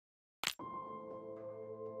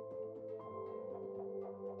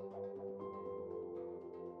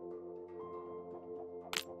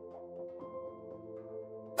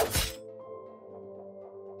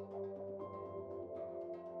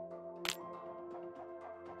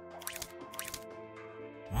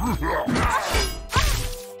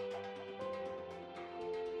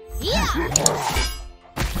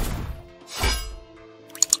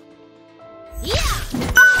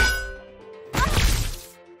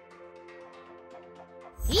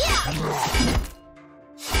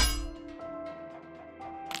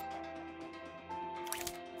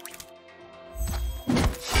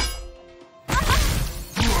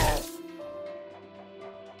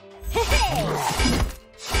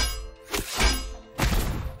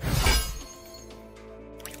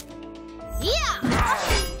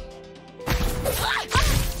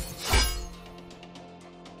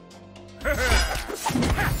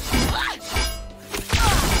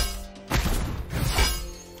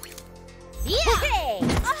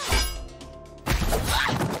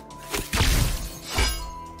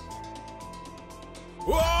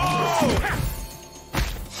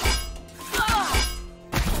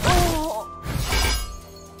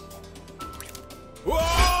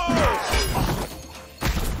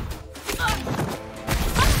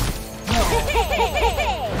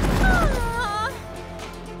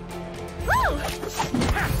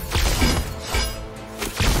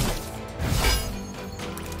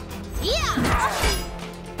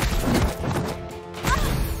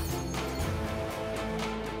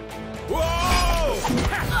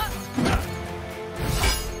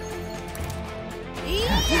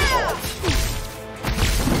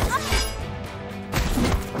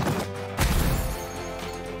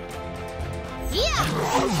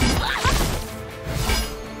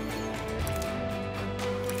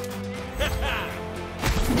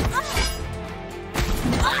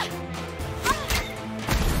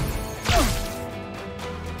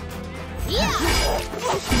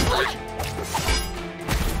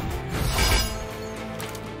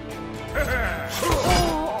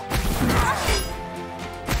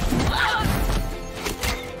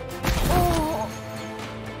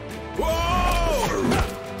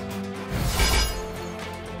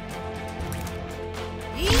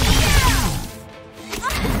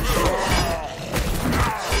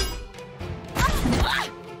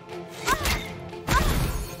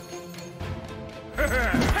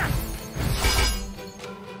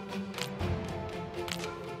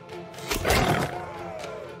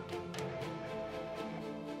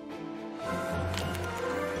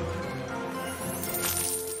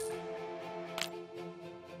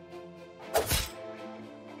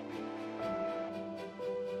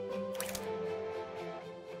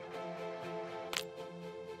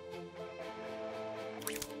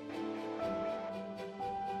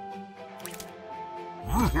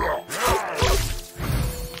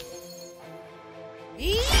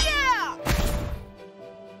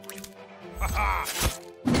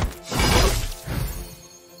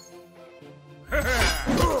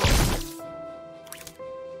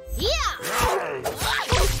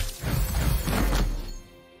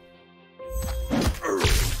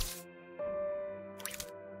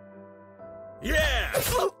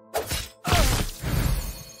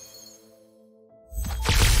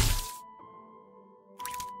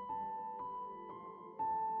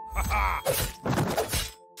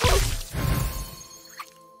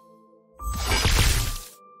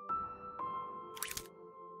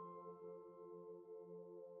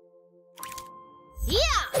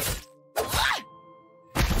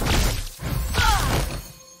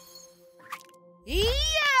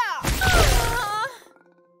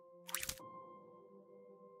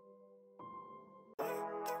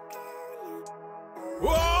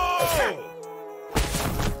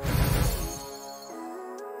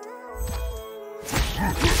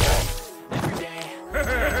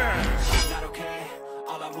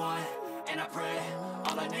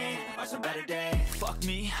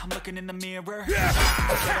In the mirror,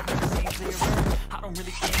 I've never seen clearer. I don't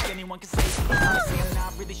really think anyone can save me. Honestly, I'm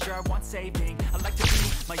not really sure I want saving. I like to be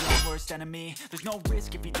my own worst enemy. There's no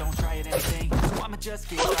risk if you don't try at anything, so I'ma just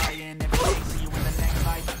keep trying everything. See you in the next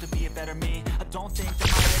life, have to be a better me. I don't think that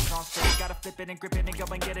my head's on straight. Gotta flip it and grip it and go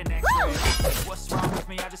and get an X-ray. What's wrong with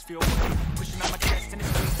me? I just feel weight pushing on my chest and it's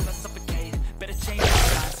straight till I suffocate. Better change my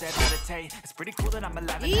mindset, meditate. It's pretty cool that I'm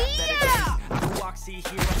alive and have better days. I can walk, see,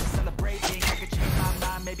 hear, I can celebrate. Think I could change my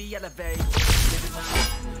mind, maybe elevate. Living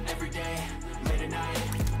life, every day, late at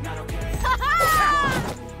night, not okay.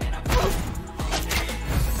 And I put all I need,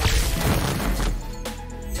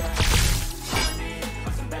 yeah, all I need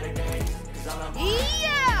are some better days. 'Cause all I want,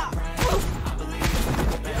 I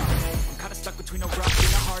believe, better days. I'm kinda stuck between a rock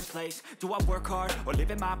and a hard place. Do I work hard or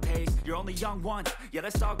live at my pace? You're only young once, yeah,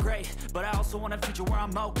 that's all great, but I also want a future where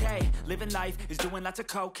I'm okay. Living life is doing lots of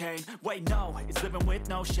cocaine. Wait, no, it's living with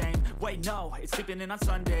no shame. Wait, no, it's sleeping in on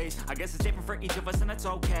Sundays. I guess it's different for each of us and that's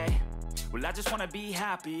okay. Well, I just wanna be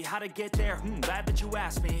happy. How to get there? Glad that you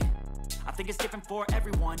asked me. I think it's different for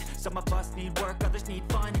everyone. Some of us need work, others need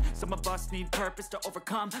fun. Some of us need purpose to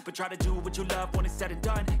overcome. But try to do what you love when it's said and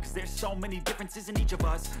done, cause there's so many differences in each of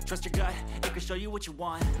us. Trust your gut, it can show you what you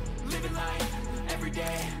want. Living life, every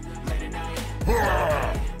day, late at night, all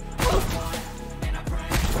I want, and I pray,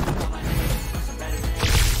 all I need are some better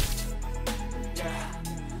days.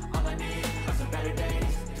 Yeah, all I need are some better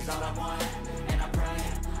days. Cause all I want, and I pray,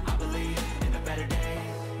 I believe in the better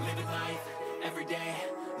days. Living life, every day,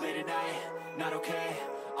 late at night, not okay.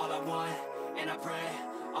 All I want, and I pray,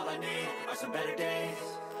 all I need are some better days.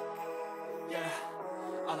 Yeah,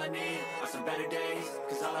 all I need are some better days.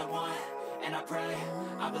 Cause all I want, and I pray,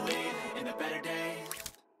 I believe in the better days.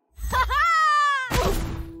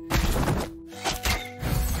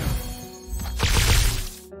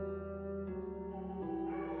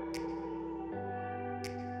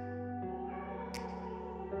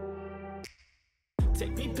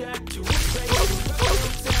 Take me back to a place where I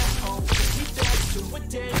was at home. Take me back to a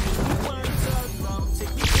day when we weren't alone.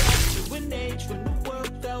 Take me back to an age when the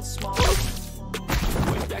world felt small.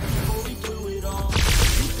 Way back before we blew it all.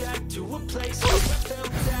 Take me back to a place where I felt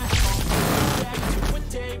at home. Take me back to a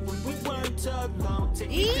day when we weren't alone. Take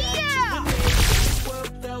me back to an age when the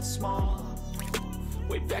world felt small.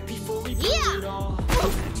 Way back before we blew it all.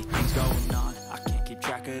 Many things going on, I can't keep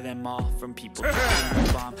track of them all. From people dropping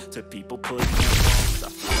the bomb to people putting them walls. I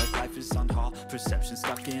feel like life is on hold, perception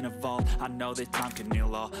stuck in a vault. I know that time can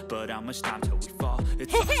heal all, but how much time till we fall?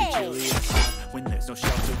 It's all too chilly inside, when there's no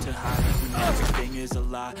shelter to hide. When everything is a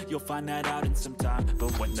lie, you'll find that out in some time.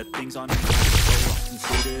 But when the things on your mind are often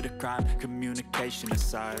considered a crime, communication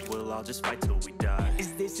aside, we'll all just fight till we die.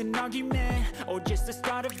 Is this an argument, or just the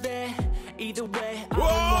start of it? Either way, I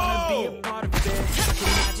don't wanna be a part of it.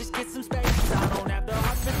 Can I just get some space? I don't have the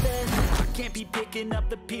heart for this. I can't be picking up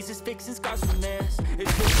the pieces, fixing scars from this. Is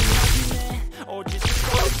this an argument, or just a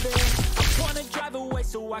start of it? I wanna drive away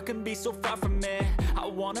so I can be so far from it. I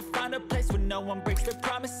wanna find a place where no one breaks their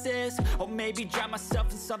promises. Or maybe drown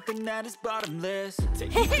myself in something that is bottomless.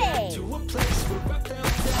 Take me back to a place where I felt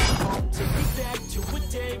at home. Take me back to a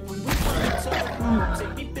day when we weren't alone.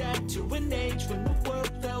 Take me back to an age when the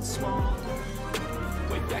world felt small.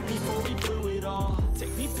 Way back before we blew it all.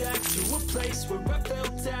 Take me back to a place where I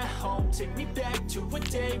felt at home. Take me back to a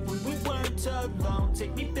day when we weren't alone.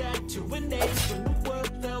 Take me back to an age when the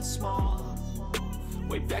world felt small.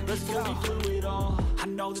 Way back before we blew it all. I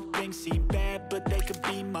know that things seem bad, but they could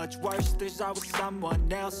be much worse. There's always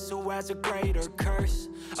someone else who has a greater curse,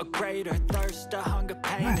 a greater thirst, a hunger,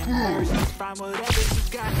 pain, and thirst. Just find whatever you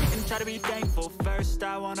got and try to be thankful first.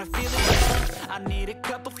 I wanna feel it. I need a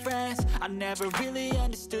couple friends. I never really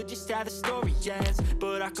understood just how the story ends,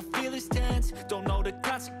 but I can feel it's tense. Don't know the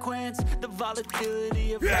consequence, the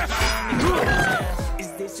volatility of everything.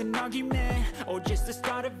 Is this an argument, or just the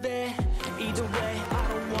start of it? Either way, I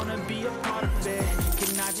don't wanna be a part of it.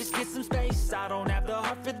 Can I just get some space? I don't have the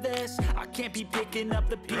heart for this. I can't be picking up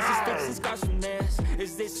the pieces, fixing scars from this.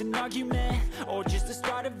 Is this an argument, or just the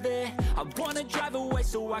start of it? I wanna drive away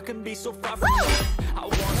so I can be so far from it. I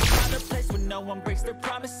wanna find a place where no one breaks their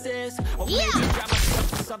promises. Or maybe drown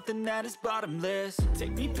myself in something that is bottomless.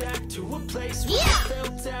 Take me back to a place where I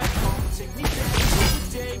felt at home. Take me back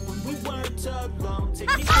to a day when we weren't alone.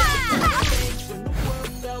 Take me back to an age when the world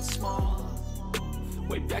felt small.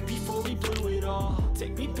 Way back before we blew it all.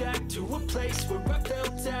 Take me back to a place where I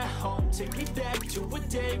felt at home. Take me back to a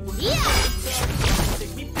day when we weren't alone.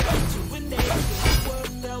 Take me back to an age when the world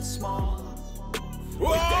felt small.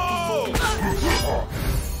 Way back before we blew it all.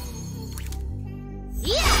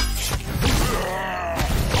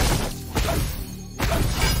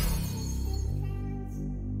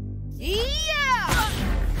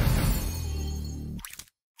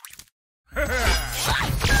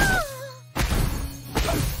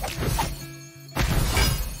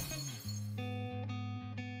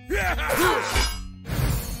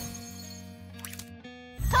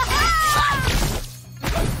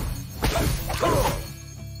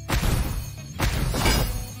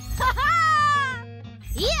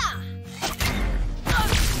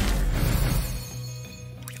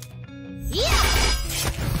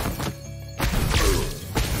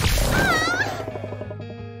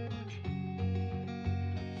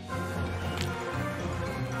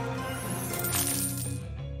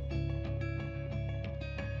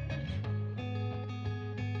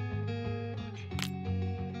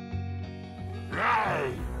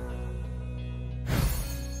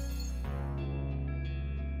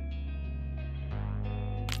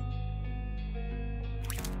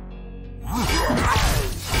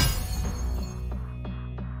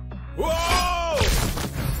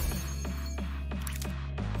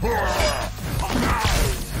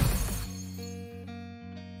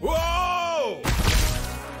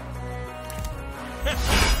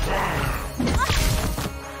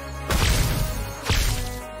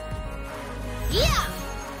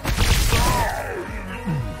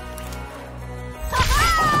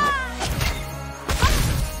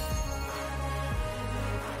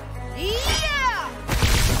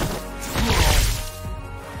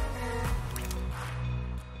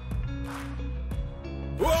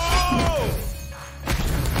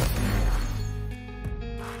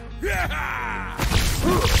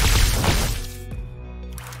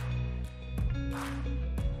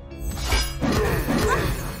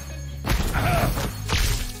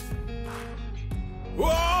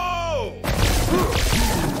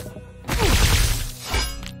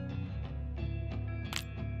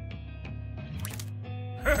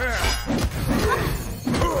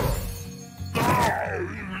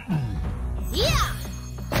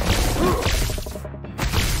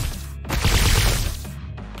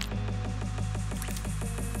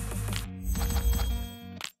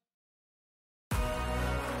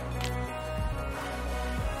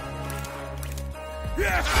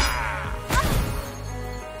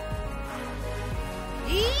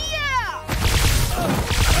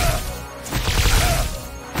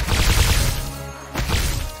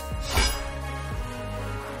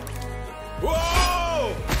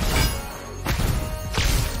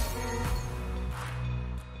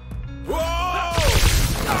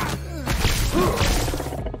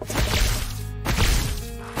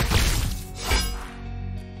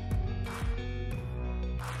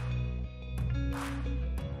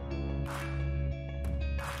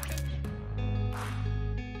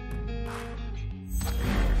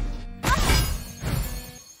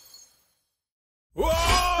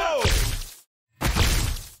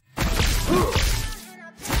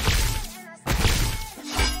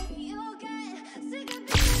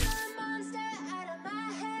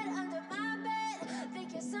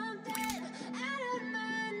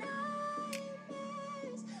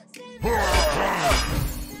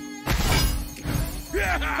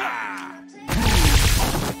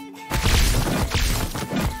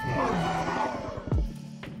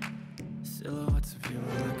 Silhouettes of you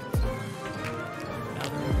are like a time.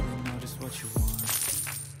 Never really know just what you want.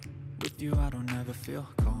 With you I don't ever feel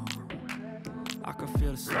calm. I can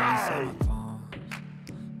feel the sun inside my palms.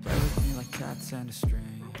 Play with me like cats and a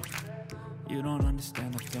string. You don't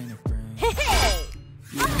understand the pain it brings.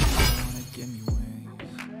 You don't ever wanna give me wings.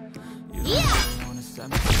 You don't ever wanna set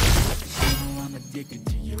me free. You know I'm addicted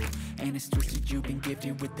to you. And it's twisted, you've been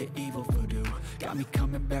gifted with the evil voodoo. Got me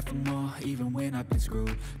coming back for more, even when I've been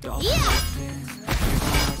screwed. Dolphin pins,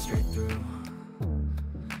 right straight through.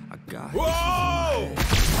 I got issues in my head.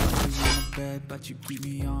 I want you in the bed, but you keep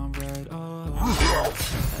me on red. Oh,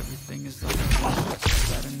 everything is like a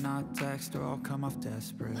better not text or I'll come off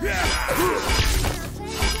desperate. And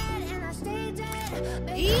I stay dead,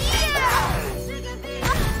 baby. Sick of being a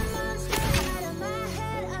monster out of my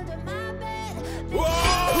head, under my bed.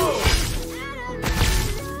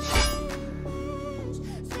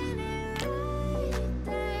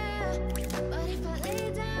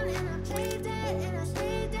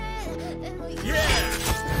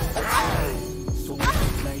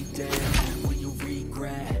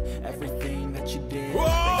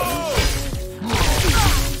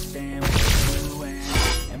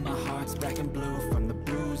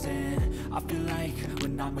 I feel like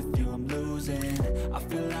when I'm with you I'm losing. I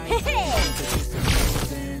feel like it's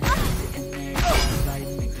amazing. Sitting there,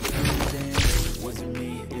 exciting and confusing. Was it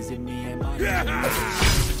me? Is it me? Am I losing?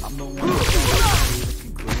 I'm the one who's the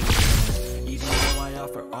conclusion. Even though I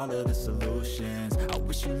offer all of the solutions, I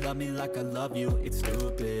wish you loved me like I love you. It's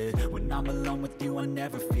stupid. When I'm alone with you I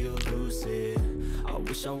never feel lucid. I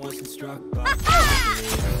wish I wasn't struck by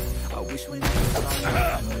bullshit. I wish when I was alone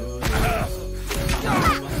I knew this. I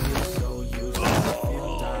feel so useless, I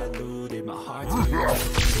feel diluted, my heart's muted.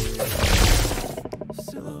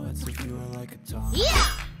 Silhouettes of you are like a taunt.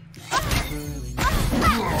 Never really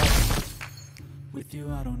know. With you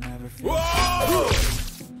I don't ever feel I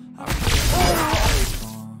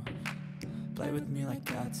can play with me like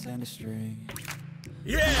cats and a string.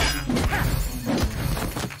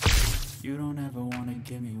 You don't ever wanna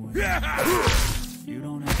give me wings. You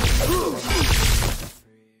don't ever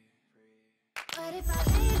But if I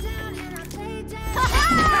lay down and I play dead,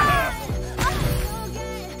 you'll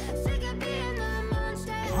get sick of being the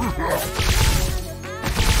monster under my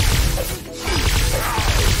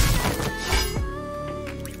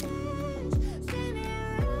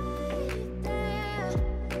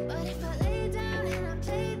But if I lay down and I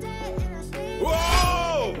play dead and I stay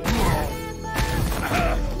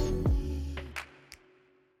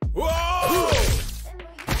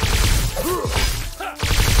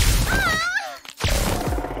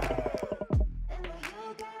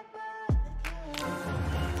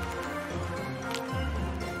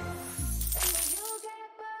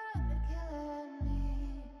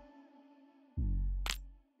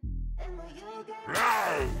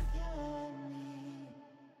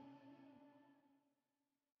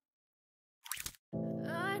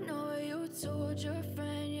I know you told your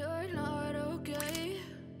friend you're not okay,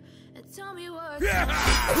 and tell me what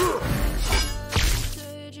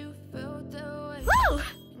said you felt that way.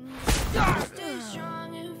 Stay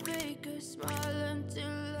strong and fake a smile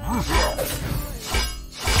until I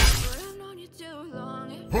but I've known you too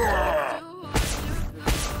long. It hurts too hard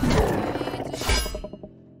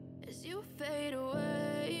to as you fade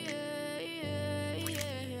away.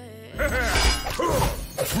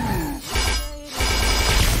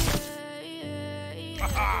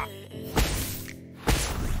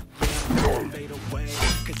 fade away.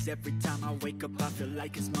 Cause every time I wake up I feel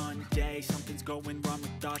like it's Monday. Something's going wrong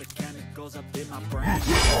with all the chemicals up in my brain. I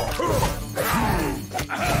don't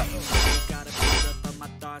know. Gotta build up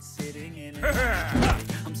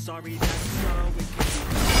I'm sorry that it's slow, it could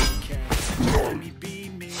be okay. Just let me be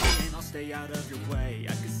me, and I'll stay out of your way.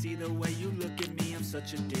 I can see the way you look at me, I'm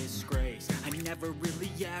such a disgrace. I never really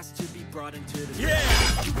asked to be brought into this.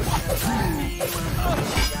 Yeah! You wanna me when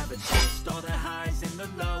we have a taste. All the highs and the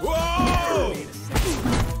lows. Whoa! I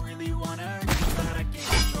don't really wanna hurt you, but I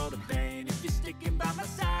can't control the pain. If you're sticking by my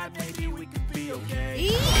side, maybe we could be okay.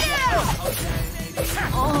 Yeah! Okay, maybe we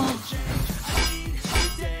can change. I need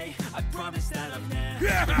today. I promise that I've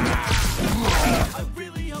never. I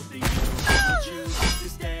really hope that you choose to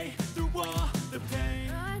stay through all the pain.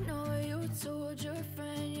 I know you told your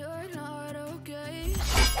friend you're not okay.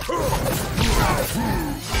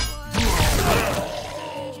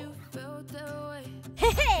 You felt that way.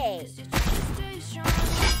 Hey! You try to stay strong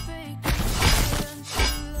and fake it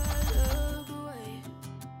until I look away.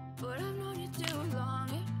 But I've known you too long.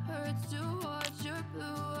 It hurts to watch your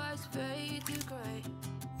blue eyes fade to gray.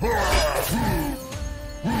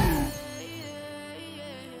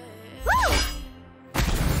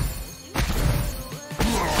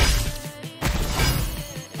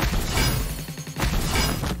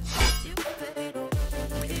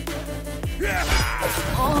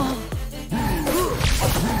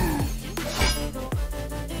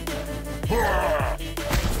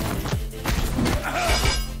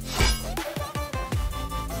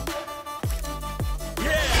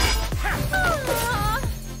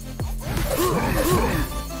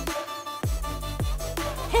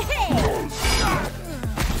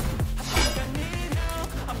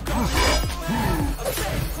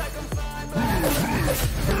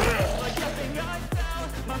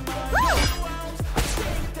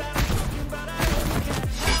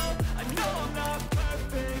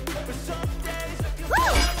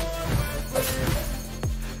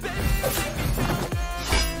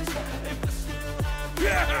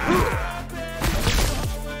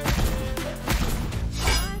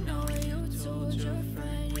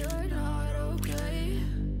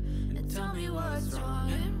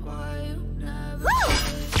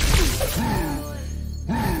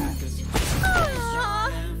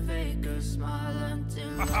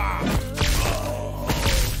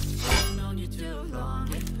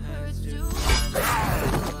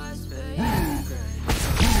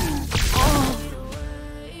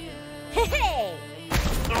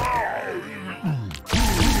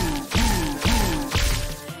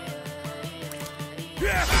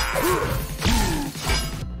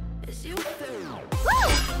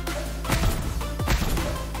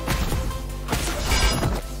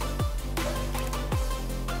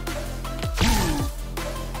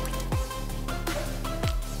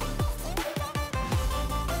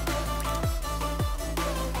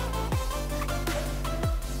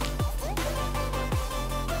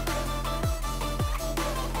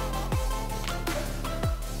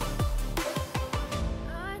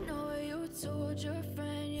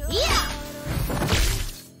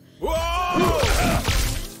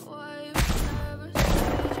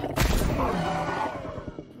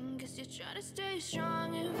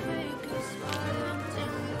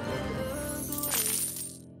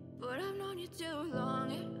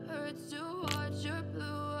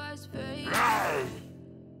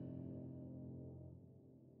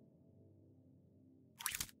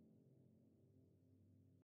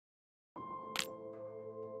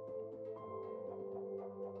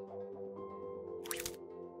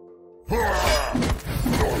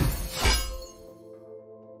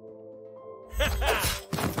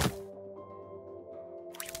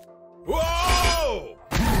 Whoa!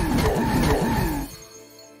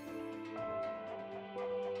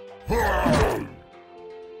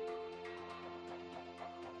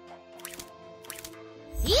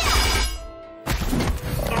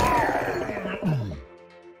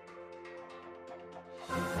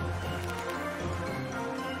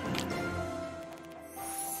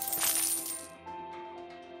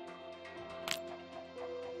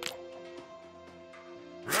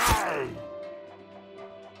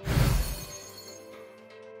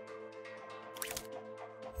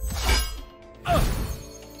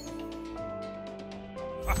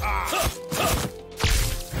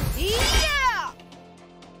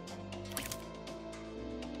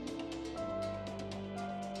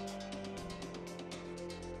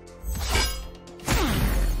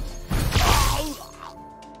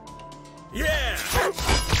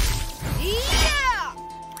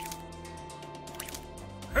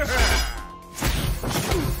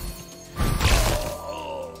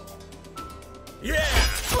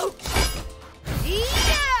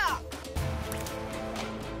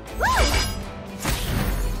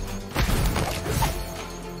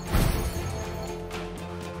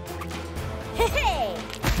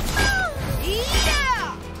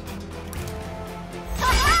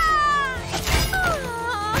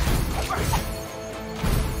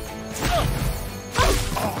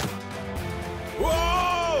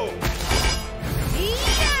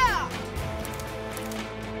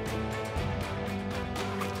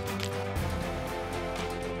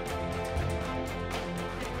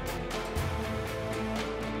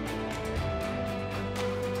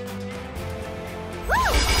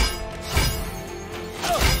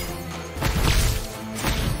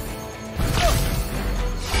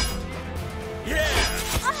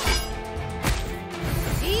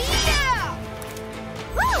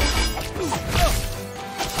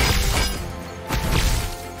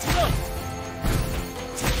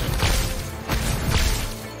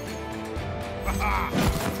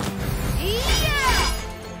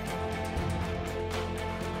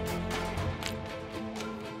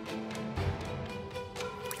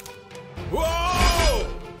 Whoa!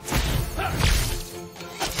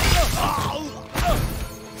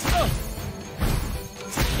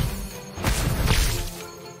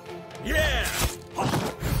 Yeah!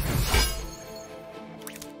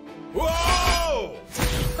 Whoa!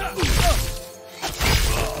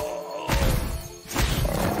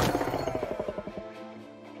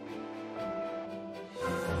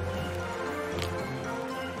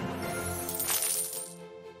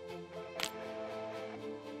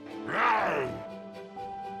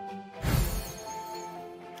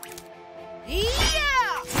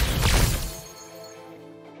 Yeah!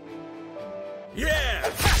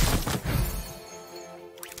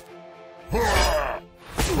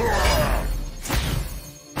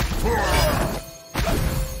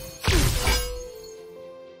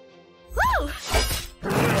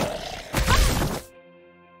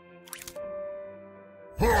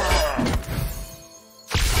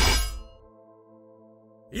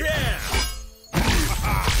 Yeah!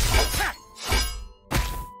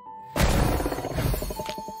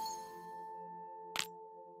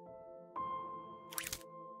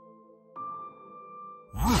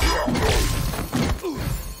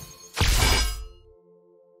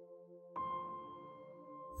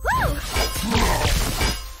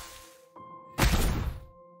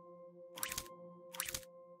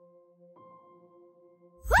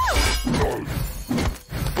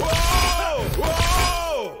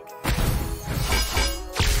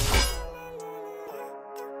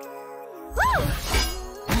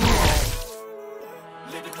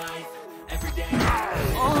 Living life every day.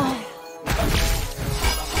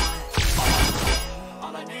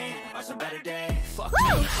 All I need are some better days. Fuck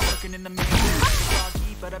me, looking in the mirror,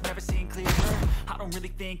 foggy, but I've never seen clearer. I don't really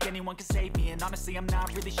think anyone can save me, and honestly, I'm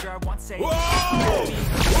not really sure I want saving. Whoa!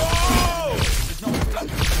 Whoa! There's no risk, don't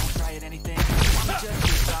try at anything. I'm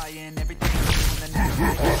just trying everything. Doing the next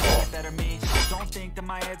thing, get better me. Don't think that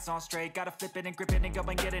my head's on straight. Gotta flip it and grip it and go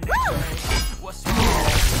and get an X-ray. What's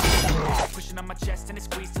wrong? Pushing on my chest and it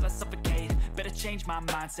squeezes till I suffocate. Better change my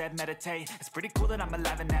mindset, meditate. It's pretty cool that I'm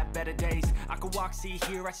alive and have better days. I could walk, see,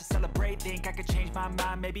 hear, I should celebrate. Think I could change my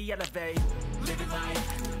mind, maybe elevate. Living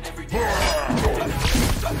life every day.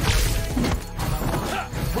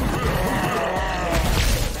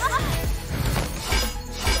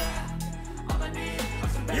 All I need are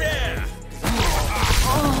some better Yeah!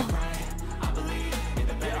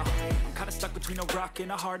 stuck between a rock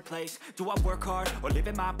and a hard place. Do I work hard or live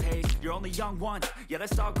at my pace? You're only young once, yeah,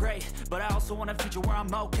 that's all great, but I also want a future where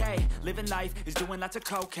I'm okay. Living life is doing lots of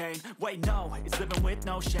cocaine. Wait, no, it's living with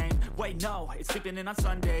no shame. Wait, no, it's sleeping in on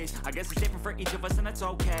Sundays. I guess it's different for each of us and that's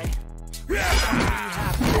okay. Yeah. I be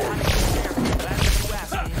happy, I need to share it, but you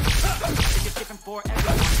ask me. I think it's different for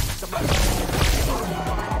everyone.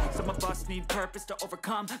 Some of us need purpose to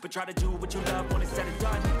overcome, but try to do what you love when it's said and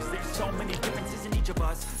done. Cause there's so many differences in each of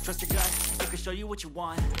us. Trust your gut, it can show you what you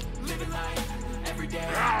want. Living life, every day,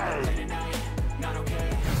 late at night, not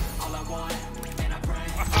okay. All I want, and I pray.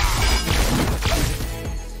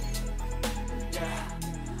 Yeah.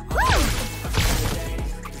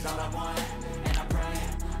 Cause all I want, and I pray.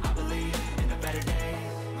 I believe in the better days.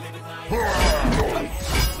 Living life,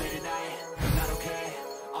 late at night, not okay.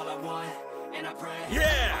 All I want, and I pray.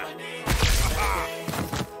 Yeah! All I need,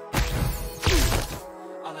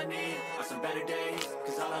 all I need are some better days.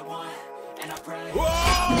 Cause all I want, and I pray.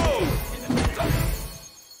 Whoa! In the better days.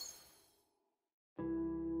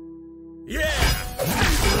 Yeah!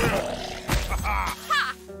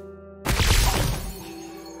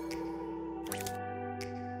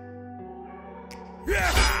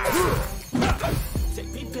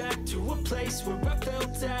 Take me back to a place where I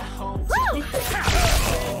felt at home. Take me back to a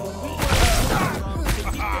day when we weren't alone. Take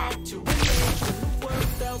me back to an age when the world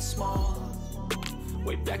felt small.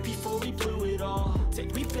 Way back before we blew it all.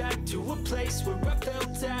 Take me back to a place where I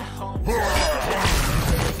felt at home. Take me back to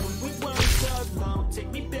a day when we weren't alone. Take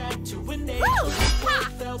me back to an age when the world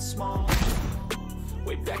felt small.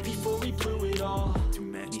 Way back before we blew it all. Too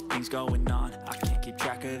many things going on, I can't keep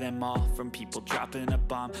track of them all. From people dropping a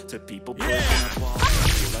bomb to people building a wall. I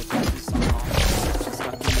feel like life is on hold, just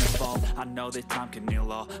stuck in the fall. I know that time can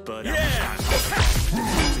heal all, but I'm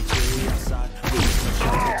outside. To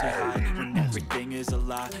hide when everything is a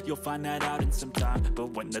lie. You'll find that out in some time. But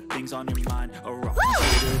when the things on your mind are all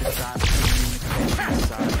considered inside, communication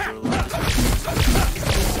inside your life. Is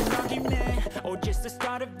this an argument or just the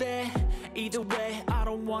start of it? Either way, I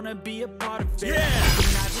don't wanna be a part of it. Yeah!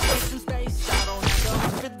 Can I just take some space? I don't have the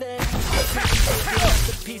heart for this.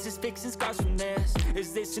 The pieces fixing scars from this.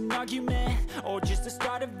 Is this an argument or just the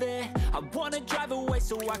start of it? I wanna drive away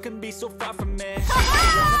so I can be so far from it.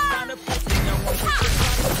 I wanna find a place that no one puts a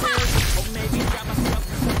or maybe drown myself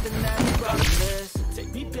in something that's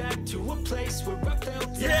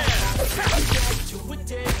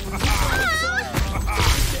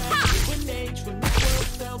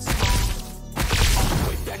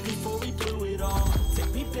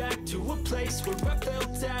place where I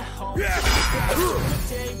felt at home. Take me back to a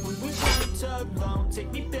day when we weren't alone.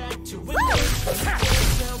 Take me back to when the world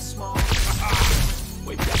felt small.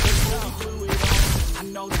 Way back before we blew it all. I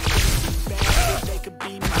know that things be bad, but they could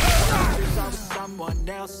be much worse. There's always someone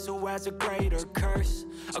else who has a greater curse,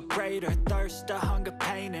 a greater thirst, a hunger,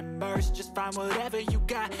 pain, and mercy. Just find whatever you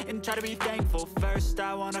got and try to be thankful first.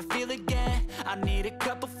 I wanna feel again, I need a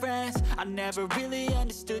couple friends. I never really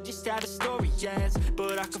understood just how the story ends,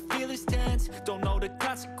 but I can feel it's tense, don't know the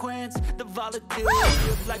consequence. The volatility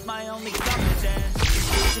of like my only confidence. Is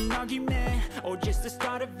this an argument, or just the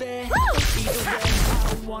start of it? Either way, I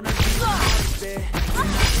don't wanna be part of it. And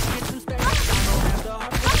I just get some space, I don't have the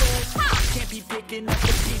heart for this. I can't be picking up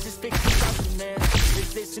the pieces, fixing something this.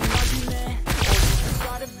 Is this an argument, or just the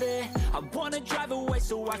start of it? I wanna drive away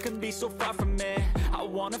so I can be so far from it. I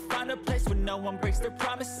wanna find a place where no one breaks their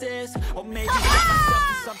promises, or maybe get myself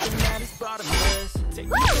to something that is bottomless. Take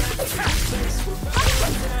me back to a place where I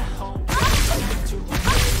was at home. Take me to a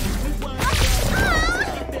place when we weren't alone.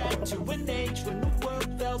 Take me back to an age when the world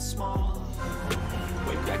felt small.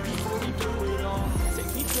 Way back before we blew it all.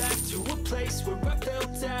 Take me back to a place where I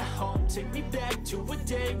felt at home. Take me back to a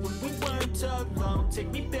day when we weren't alone.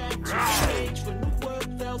 Take me back to an age when the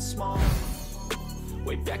world felt small.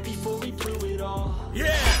 Way back before we blew it all.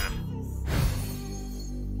 Yeah!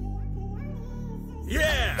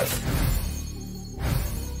 Yeah!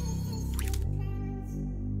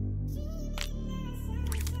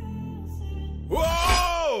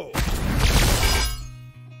 Whoa!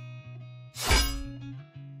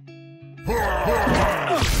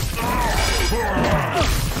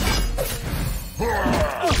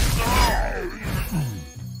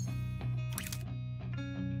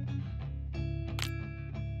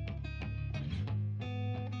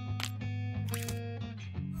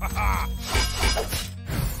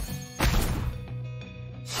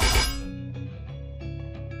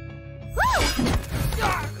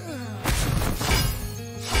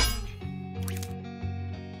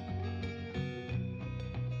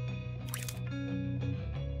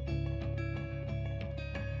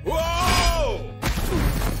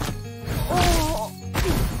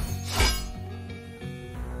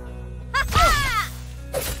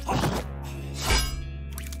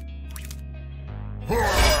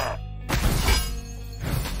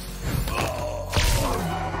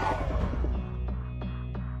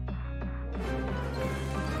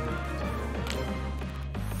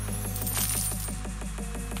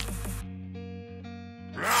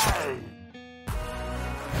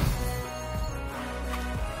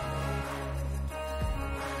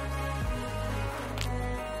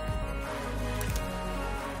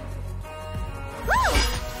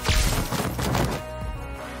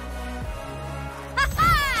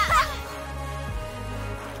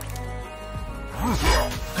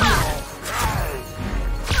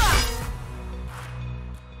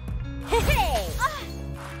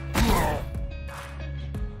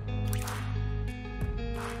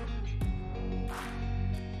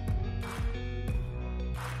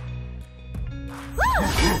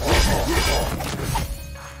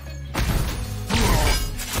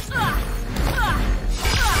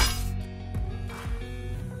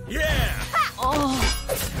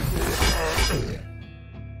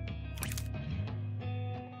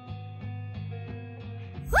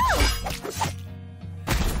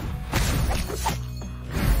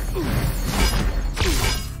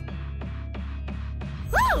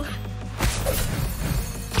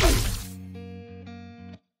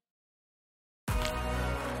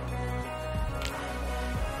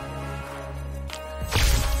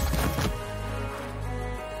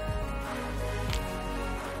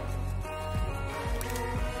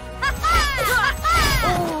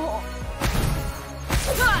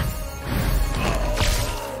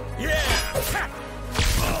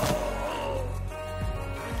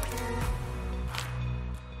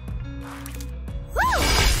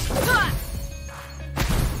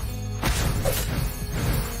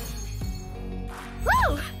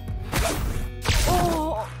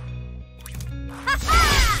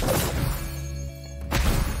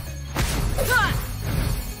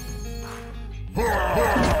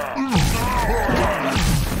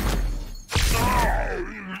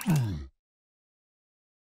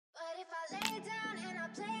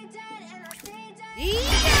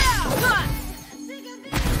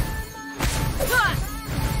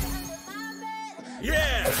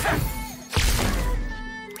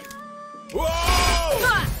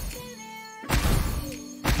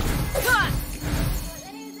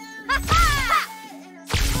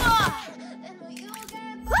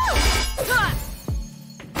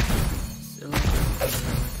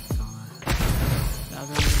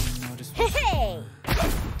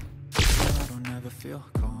 feel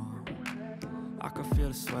calm. I can feel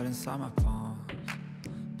the sweat inside my palms.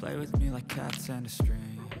 Play with me like cats and a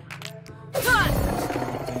string.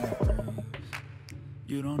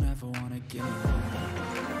 You don't ever wanna give me up.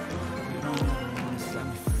 You don't ever wanna set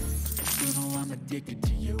me free. You know I'm addicted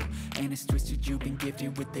to you, and it's twisted. You've been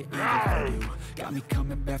gifted with the evil for you. Got me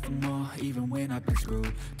coming back for more, even when I've been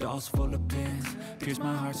screwed. Dolls full of pins, pierce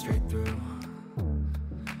my heart straight through.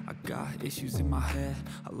 I got issues in my head.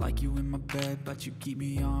 I like you in my bed, but you keep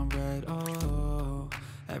me on red. Oh,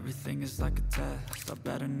 everything is like a test. I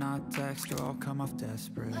better not text or I'll come off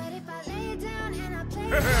desperate. But if I lay down and I play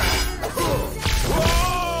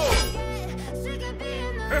sick of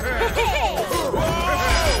being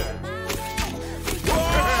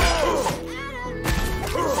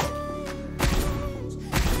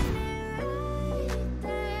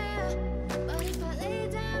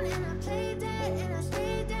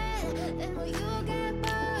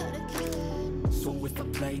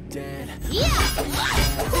dead.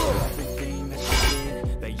 Everything that you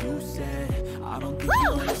did, that you said, I don't think you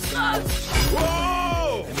understand.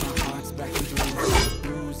 Whoa! And my heart's back and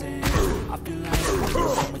bruising. I feel like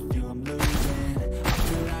I'm with you, I'm losing. I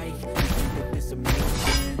feel like you think that this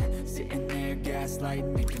amusing. Sitting there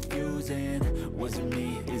gaslighting and confusing. Was it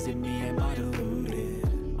me? Is it me? Am I deluded?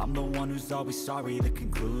 I'm the one who's always sorry, the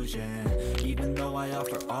conclusion. Even though I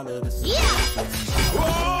offer all of the solutions.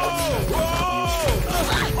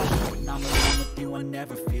 When I'm alone with you, I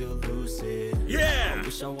never feel lucid. Yeah! I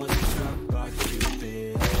wish I wasn't struck by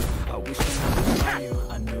Cupid. I wish I never saw you,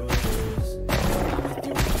 I knew this. I'm with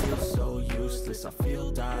you, I feel so useless. I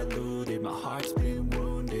feel diluted, my heart's been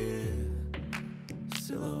wounded.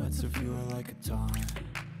 Silhouettes of you are like a taunt.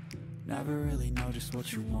 Never really know just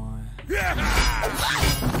what you want. I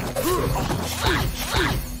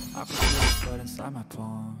can feel the sweat inside my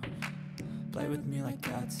palm. Play with me like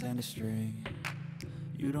cats and a string.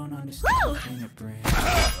 You don't understand the pain it brings.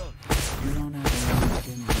 You don't ever wanna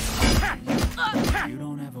give me up. You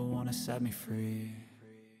don't ever wanna set me free.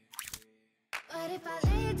 but if I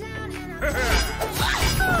lay down and I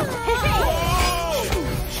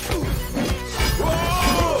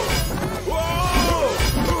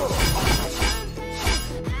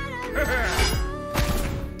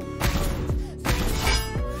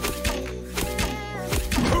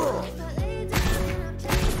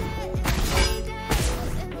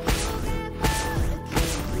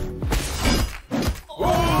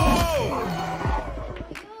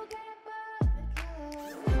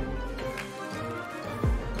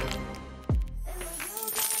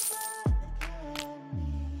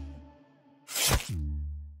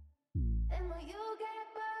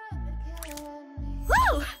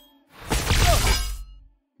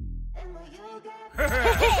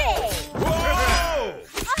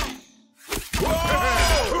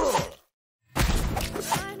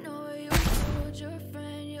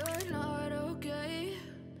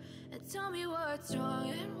what's wrong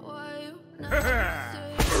and why you never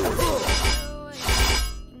say away.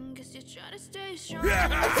 Guess you're trying to stay strong. Take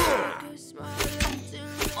a smile until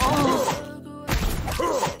you look away.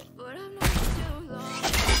 But I've known you too long.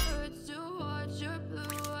 It hurts to watch your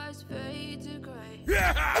blue eyes fade to gray.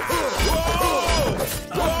 Yeah,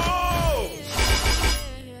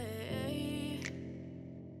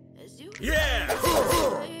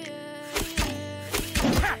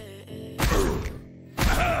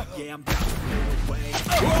 I'm down to feel away.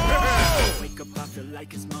 Wake up, I feel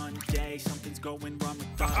like it's Monday. Something's going wrong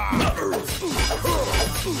with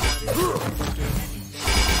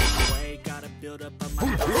way. Gotta build up on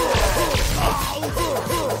my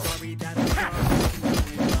sorry that I'm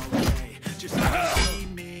okay. Just see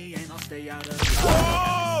me and I'll stay out of it.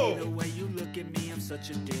 See the way you look at me, I'm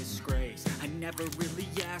such a disgrace. I never really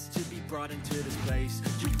asked to be brought into this place.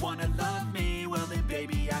 You wanna love me? Well then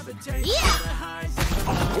baby, have a taste. Yeah. The highs and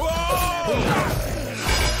the lows.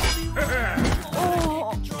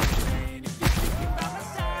 Control the pain. If you're thinking about my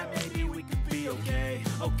side, maybe we could be okay.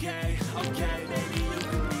 Okay, maybe you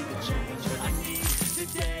could be the change I need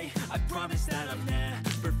today. I promise that I've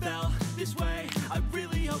never felt this way. I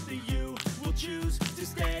really hope that you will choose to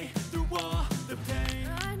stay through all the pain.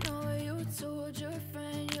 I know you told your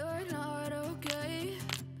friend you're not okay.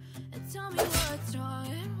 And tell me what's wrong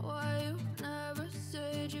and why you never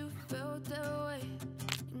said you felt that way.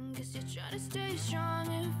 Guess you're trying to stay strong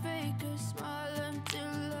and fake a smile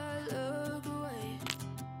until I look away.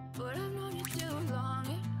 But I've known you too long,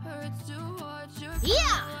 it hurts to watch your blue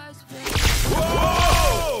eyes fade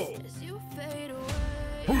as you fade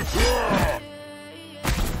away. As you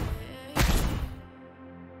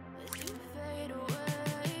fade away.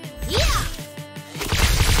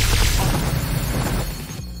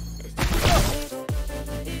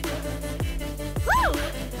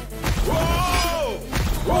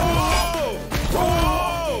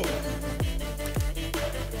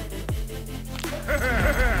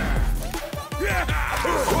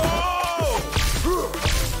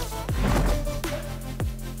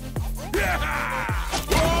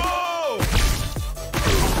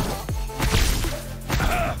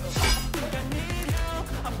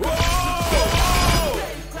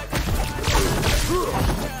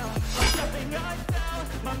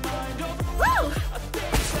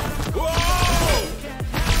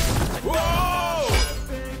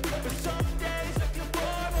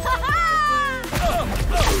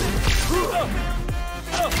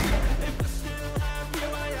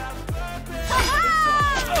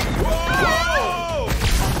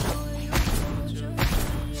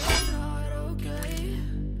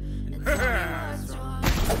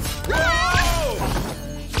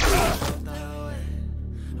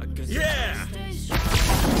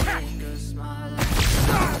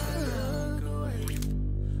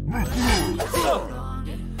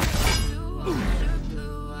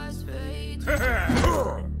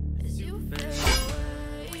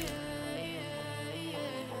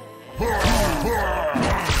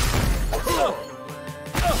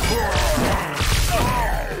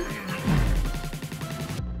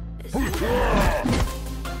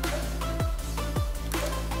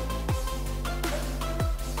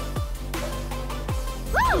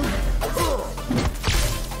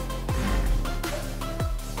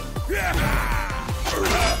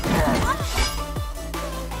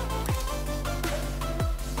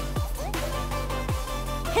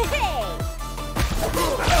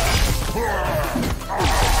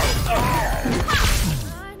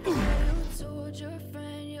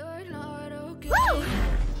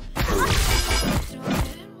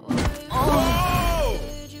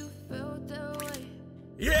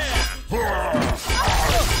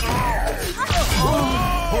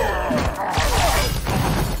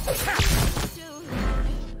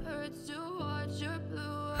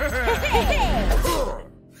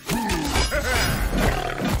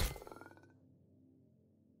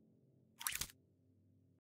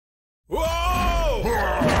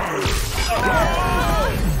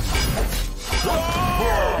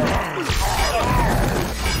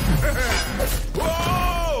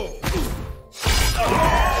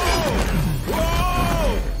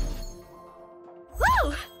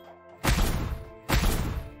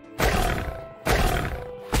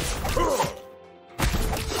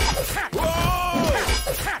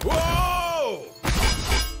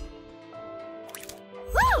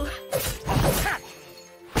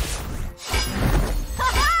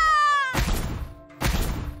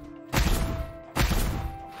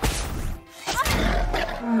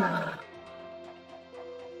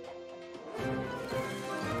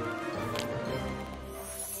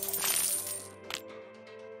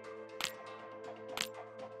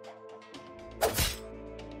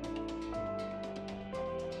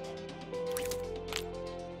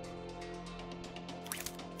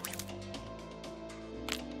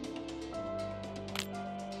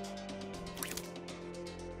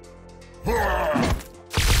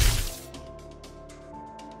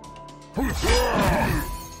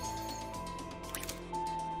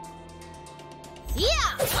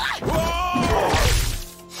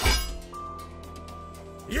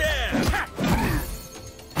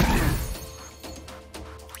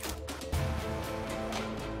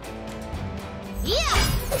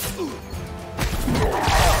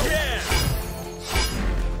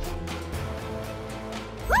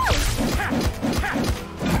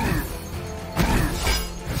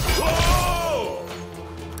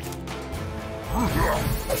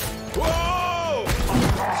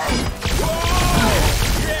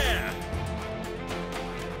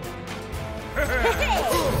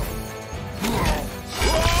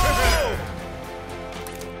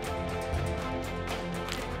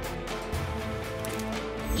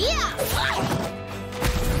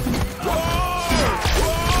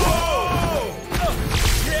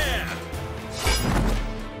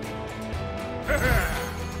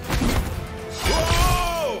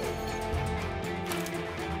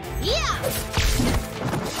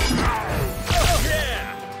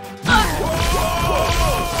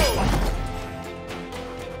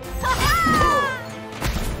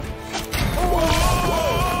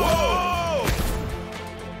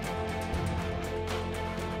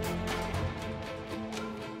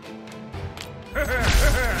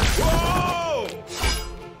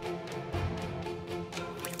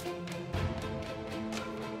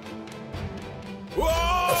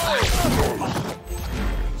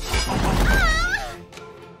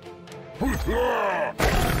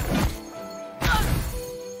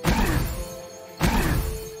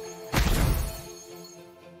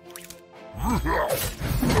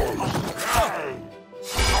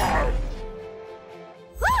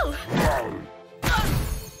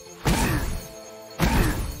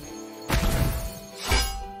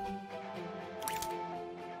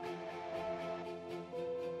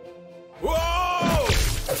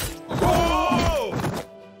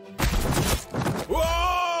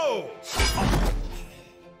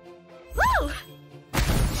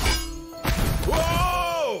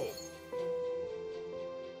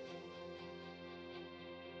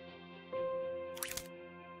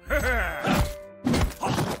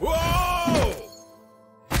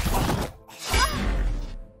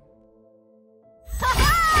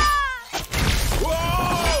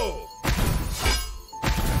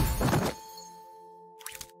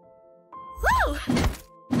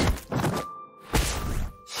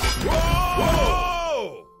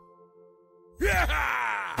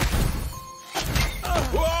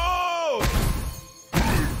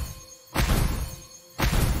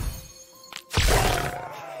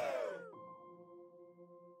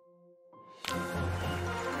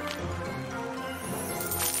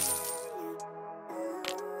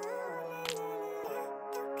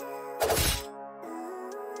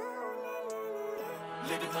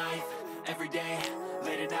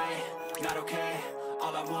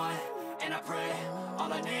 and I pray.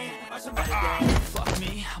 All I need are some better days. Fuck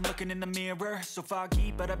me, I'm looking in the mirror, so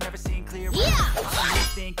foggy, but I've never seen clearer. I don't really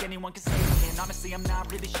think anyone can save me, and honestly, I'm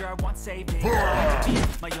not really sure I want saving. I like to be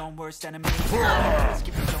my own worst enemy. Risk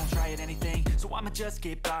if you don't try at anything, so I'ma just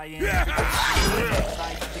keep buying. Life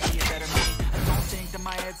to be a better me. I don't think that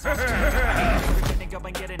my head's on straight. We're gonna go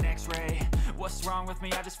and get an X-ray. What's wrong with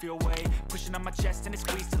me? I just feel weight pushing on my chest and it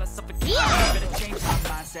squeezes till I suffocate. Better change my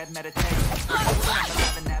mindset, meditate. I'm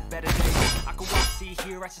having that better day. I could walk, see,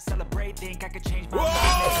 hear, I should celebrate. Think I could change my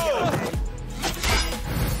mind.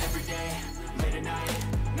 Every day, late at night,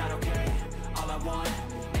 not okay. All I want,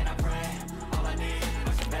 and I pray. All I need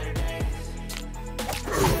are some better days.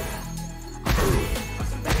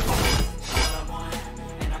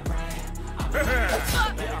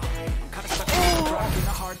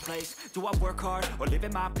 Place. Do I work hard or live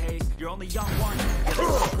at my pace? You're only young one, yeah,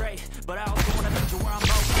 that's great, but I also wanna make sure where I'm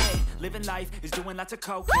okay. Living life is doing lots of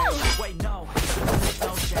cocaine. Wait, no, it's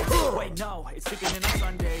no shame. Wait, no, it's sleeping in on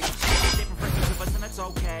Sundays. Different for each of us and that's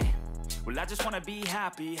okay. Well, I just wanna be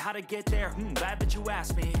happy. How to get there? Glad that you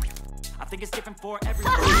asked me. I think it's different for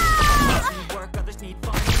everyone. Some need work, others need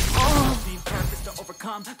fun. Some need purpose to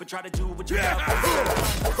overcome, but try to do what you love.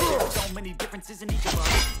 There's so many differences in each of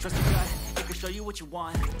us. Trust your gut, it can show you what you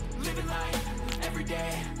want. Living life, every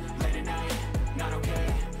day, late at night, not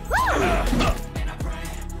okay. And I pray.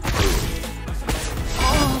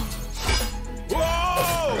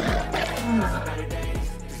 Some better days,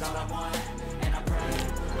 'cause all I want, and I pray,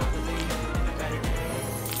 I believe in the better days.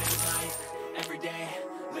 Living life, every day,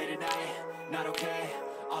 late at night, not okay.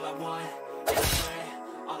 All I want, and I pray,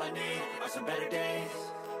 all I need are some better days.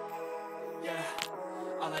 Yeah,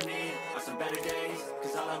 all I need are some better days.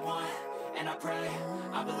 'Cause all I want, and I pray,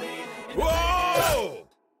 I believe in the better days.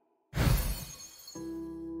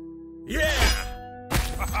 Yeah!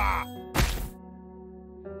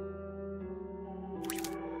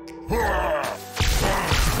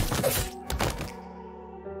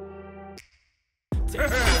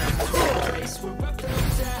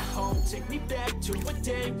 Take me back to a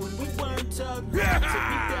day when we weren't alone. Take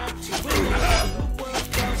me back to a day when the world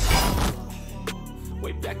felt small.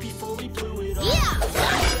 Way back before we blew it all. Take me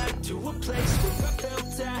back to a place where I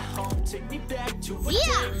felt at home. Take me back to a day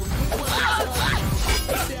when we weren't alone. Take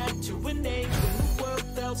me back to an age when the world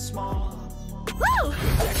felt small. Way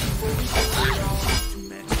back before we blew it all. Too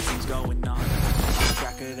many things going on.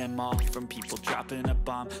 Track of them all, from people dropping a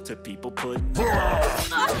bomb to people putting a bomb.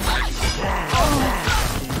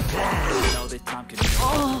 I know that time can be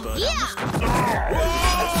hard, but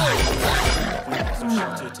when there's no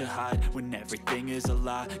shelter to hide, when everything is a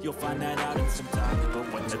lie, you'll find that out in some time.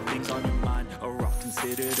 But when the things on your mind are all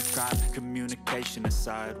considered a crime, communication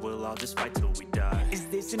aside, we'll all just fight till we die. Is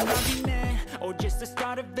this an argument or just the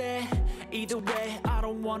start of it? Either way, I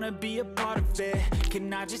don't wanna be a part of it.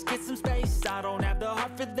 Can I just get some space? I don't have the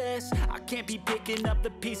heart for this. I can't be picking up the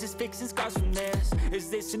pieces, fixing scars from this. Is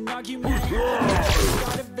this an argument?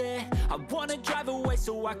 Start of it. I wanna drive away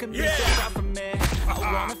so I can be so far from it. I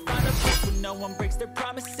wanna find a place where no one breaks their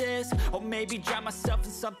promises, or maybe drown myself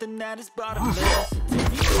in something that is bottomless. Take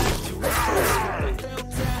me back to a place where I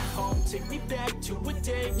felt at home. Take me back to a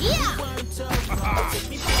day when we weren't alone. Take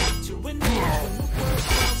me back to an age when the world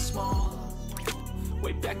felt small.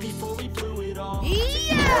 Way back before we blew it all. Take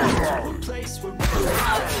me back to a place where I felt at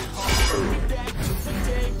home. Take me back to a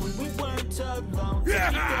day when we weren't alone.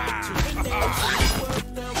 Take me back to an age when the world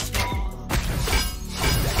felt small.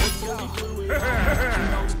 Back before we blew it all. You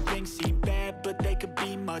know things seem bad, but they could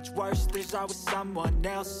be much worse. There's always someone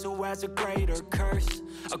else who has a greater curse,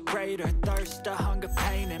 a greater thirst, a hunger,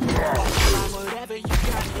 pain, and more. Find whatever you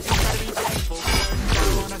got, you gotta be thankful first. I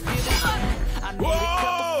wanna feel it again, I need a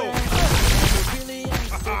couple friends. Really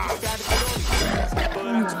ain't still just gotta feel these things, but I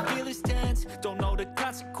can feel his tense. Don't know the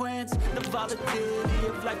consequence, the volatility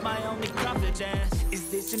of like my only confidence. Is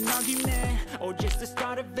this an argument or just the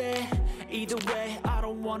start of it? Either way, I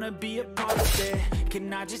don't wanna be a part of it.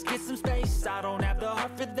 Can I just get some space? I don't have the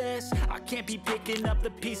heart for this. I can't be picking up the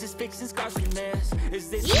pieces, fixing scars from this. Is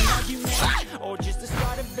this an argument or just the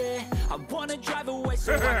start of it? I wanna drive away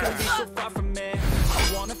so I can be so far from it.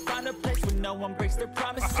 I wanna find a place where no one breaks their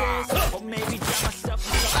promises, or maybe drown myself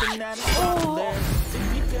in something that is bottomless. Take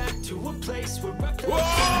me back to a place where I felt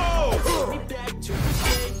at. Take me back to a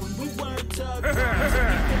day when we weren't alone. Take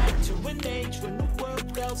me back to an age when the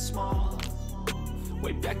world felt small.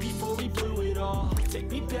 Way back before we blew it all. Take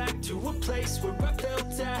me back to a place where I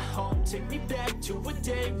felt at home. Take me back to a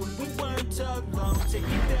day when we weren't alone. Take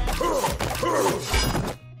me back.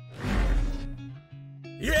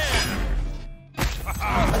 Yeah!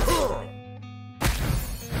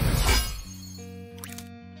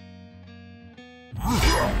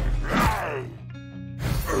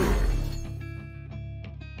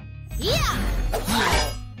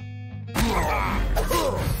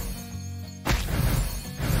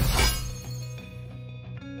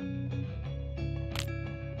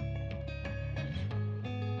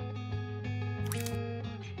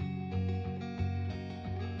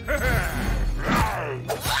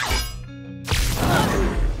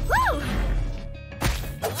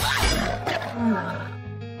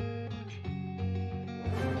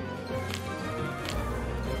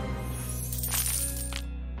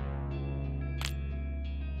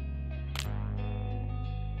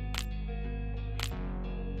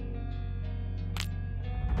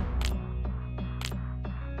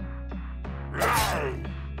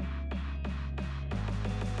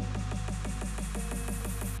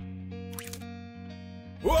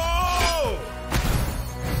 Whoa!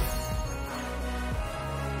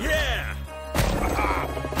 Yeah!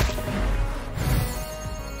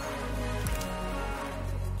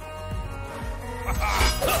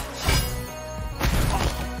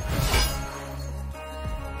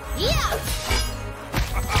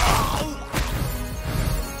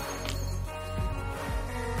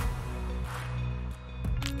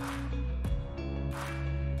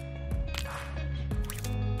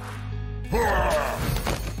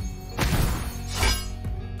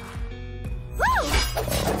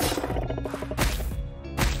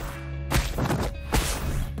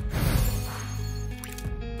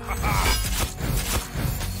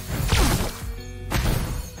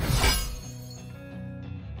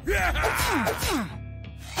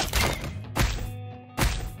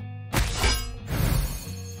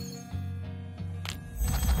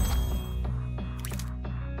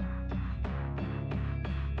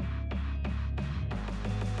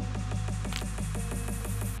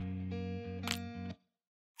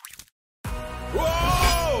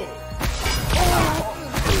 Whoa!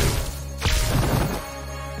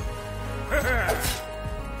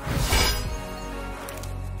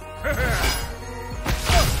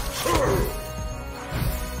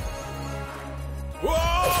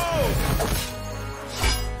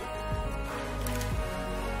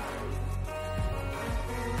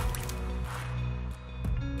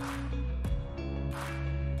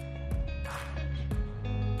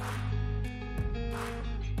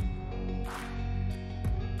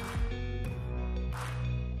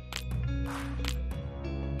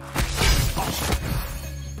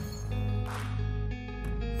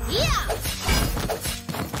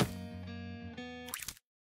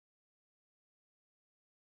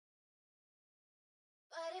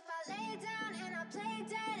 But if I lay down and I play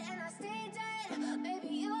dead and I stay dead, maybe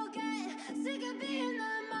you'll get sick of being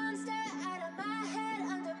the monster out of my head,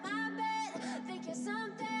 under my bed. Think you're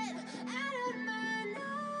something out of my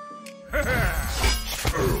night.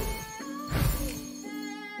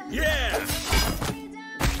 Yeah!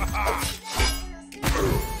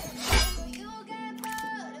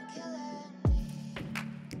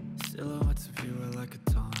 Silhouettes of you are like a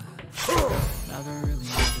taunt. Never really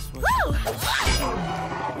know just what you want.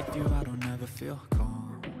 With you I don't ever feel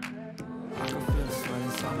calm. I can feel the sweat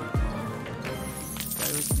inside my palm.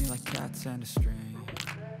 Play with me like cats and a string.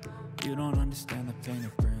 You don't understand the pain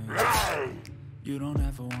it brings. You don't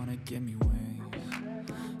ever wanna give me wings.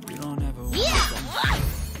 You don't ever wanna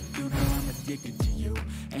you know I'm addicted to you,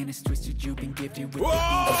 and it's twisted you've been gifted with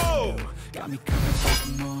Whoa! the got me coming back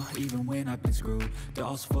for more, even when I've been screwed.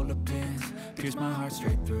 Dolls full of pins, pierce my heart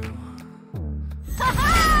straight through. Pieces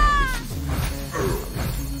in my head, I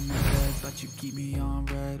like you in my bed, but you keep me on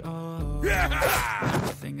red. Oh,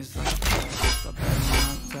 everything is like a test. I'll bet you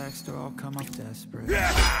not text or I'll come off desperate.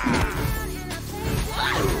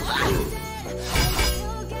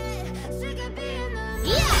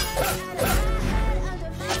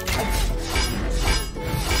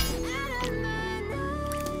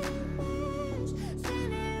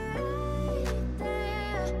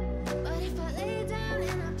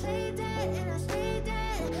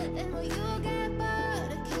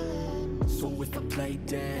 Play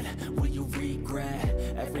dead, will you regret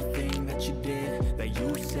everything that you did, that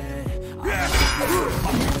you said?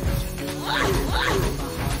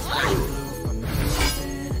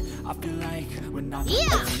 I feel like when I'm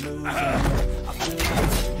losing, I feel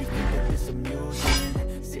like you think that this amusing,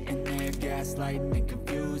 sitting there gaslighting and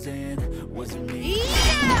confusing. Was it me?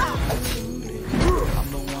 I'm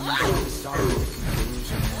the one who started the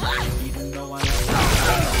confusion, even though I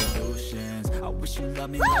know solutions. I wish you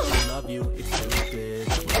loved me like I love you, it's stupid.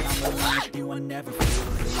 When I'm alone with you I never feel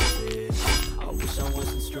lucid. I wish I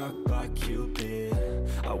wasn't struck by Cupid.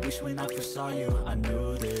 I wish when I first saw you I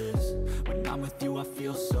knew this. When I'm with you I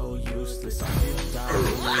feel so useless. I feel down.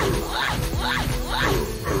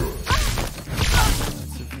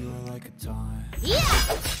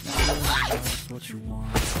 what you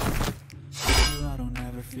want. With you I don't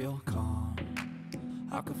ever feel calm.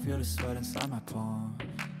 I can feel the sweat inside my palm.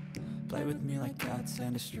 Play with me like cats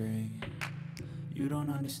and a string. You don't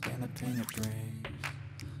understand the pain it brings.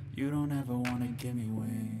 You don't ever wanna give me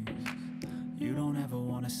wings. You don't ever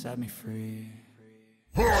wanna set me free.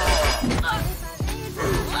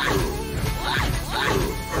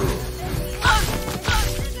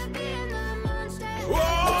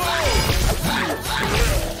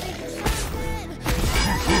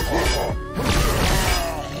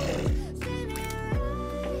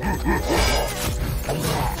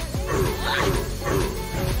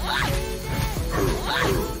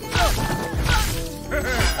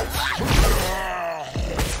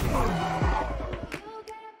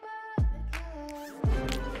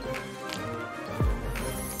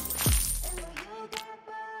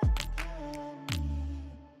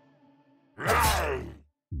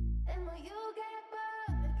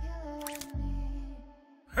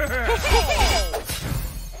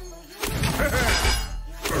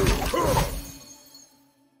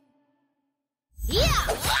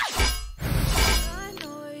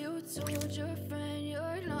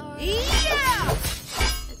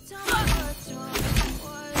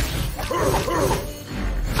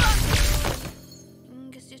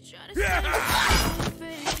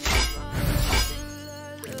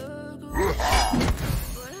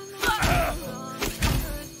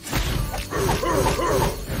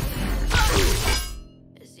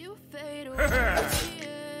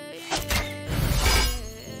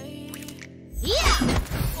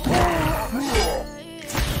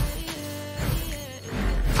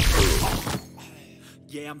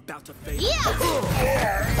 Yeah, I'm about to fade.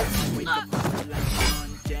 Wake up like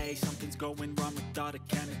Monday. Something's going wrong with all the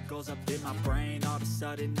chemicals up in my brain. All of a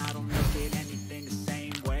sudden, I don't look at anything the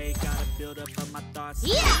same way. Gotta build up of my thoughts in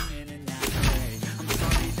and that way. I'm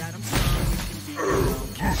sorry that I'm sorry. We can be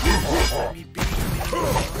alone. Let me be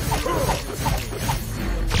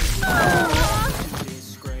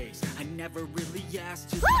disgrace. I never really asked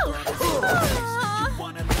to be brought into this place. You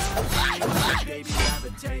wanna love me? Baby, have a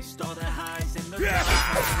taste. All the highs and the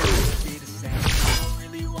lows be the same. I don't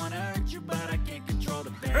really wanna hurt you, but I can't control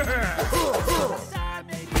the pain. Inside,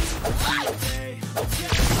 maybe you could be okay.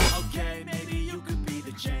 Okay, maybe you could be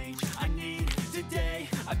the change I need today.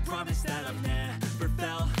 I promise that I've never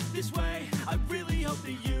felt this way. I really hope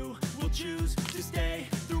that you will choose to stay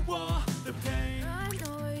through all the pain. I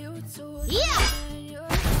know you told Yeah!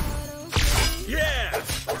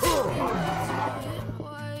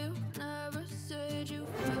 why you never said you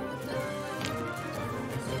felt that way.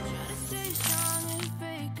 You try to stay strong and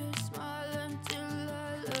fake a smile until I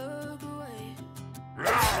look away.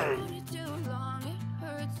 I've known you too long, it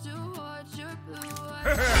hurts to watch your blue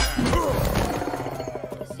eyes.